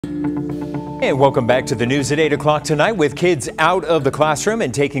And welcome back to the news at 8 o'clock tonight. With kids out of the classroom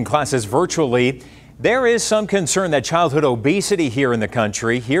and taking classes virtually, there is some concern that childhood obesity here in the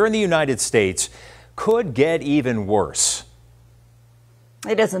country, here in the United States, could get even worse.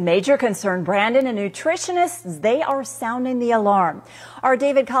 It is a major concern, Brandon, and nutritionists, they are sounding the alarm. Our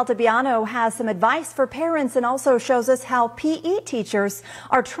David Caltabiano has some advice for parents and also shows us how PE teachers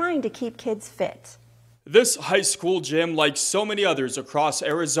are trying to keep kids fit. This high school gym, like so many others across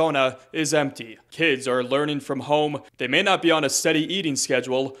Arizona, is empty. Kids are learning from home. They may not be on a steady eating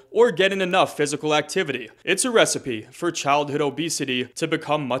schedule or getting enough physical activity. It's a recipe for childhood obesity to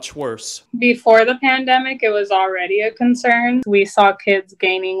become much worse. Before the pandemic, it was already a concern. We saw kids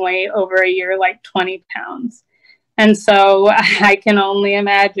gaining weight over a year, like 20 pounds. And so I can only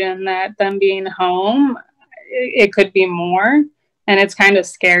imagine that them being home, it could be more. And it's kind of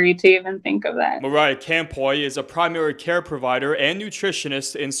scary to even think of that. Mariah Campoy is a primary care provider and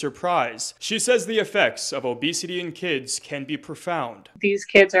nutritionist in Surprise. She says the effects of obesity in kids can be profound. These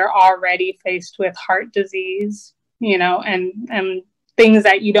kids are already faced with heart disease, and things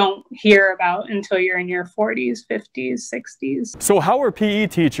that you don't hear about until you're in your 40s, 50s, 60s. So how are PE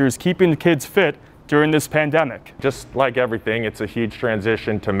teachers keeping kids fit during this pandemic? Just like everything, it's a huge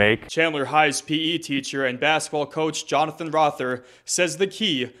transition to make. Chandler High's PE teacher and basketball coach Jonathan Rother says the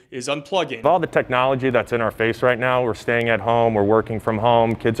key is unplugging. With all the technology that's in our face right now, we're staying at home, we're working from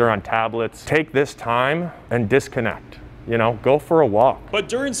home, kids are on tablets. Take this time and disconnect. Go for a walk. But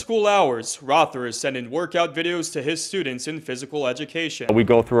during school hours, Rother is sending workout videos to his students in physical education. We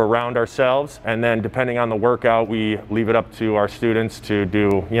go through a round ourselves, and then depending on the workout, we leave it up to our students to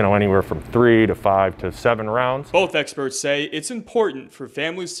do, anywhere from 3 to 5 to 7 rounds. Both experts say it's important for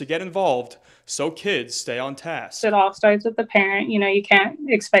families to get involved so kids stay on task. It all starts with the parent. You can't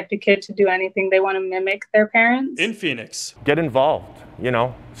expect a kid to do anything. They want to mimic their parents. In Phoenix, get involved,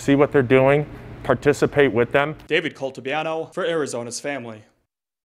 see what they're doing. Participate with them. David Caltabiano for Arizona's Family.